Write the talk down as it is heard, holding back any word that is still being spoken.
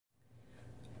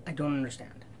don't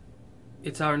understand.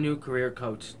 It's our new career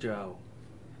coach, Joe.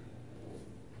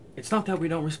 It's not that we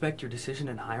don't respect your decision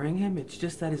in hiring him, it's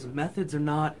just that his methods are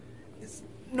not... It's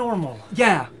normal.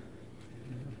 Yeah.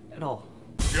 At all.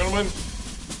 Gentlemen,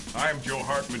 I am Joe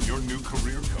Hartman, your new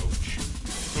career coach.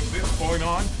 From this point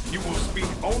on, you will speak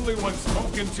only when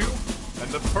spoken to, and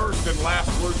the first and last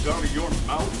words out of your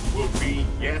mouth will be,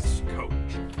 yes, coach.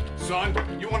 Son,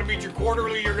 you want to meet your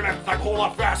quarterly, you're going to have to type a whole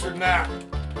lot faster than that.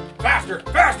 Faster,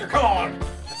 faster, come on.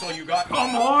 That's all you got.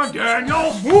 Come on,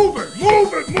 Daniel, move it,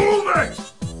 move it, move it.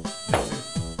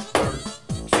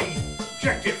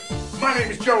 Objective. My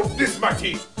name is Joe, this is my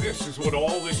team. This is what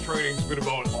all this training's been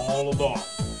about all along.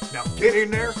 Now get in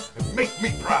there and make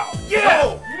me proud.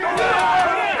 Yeah! Go!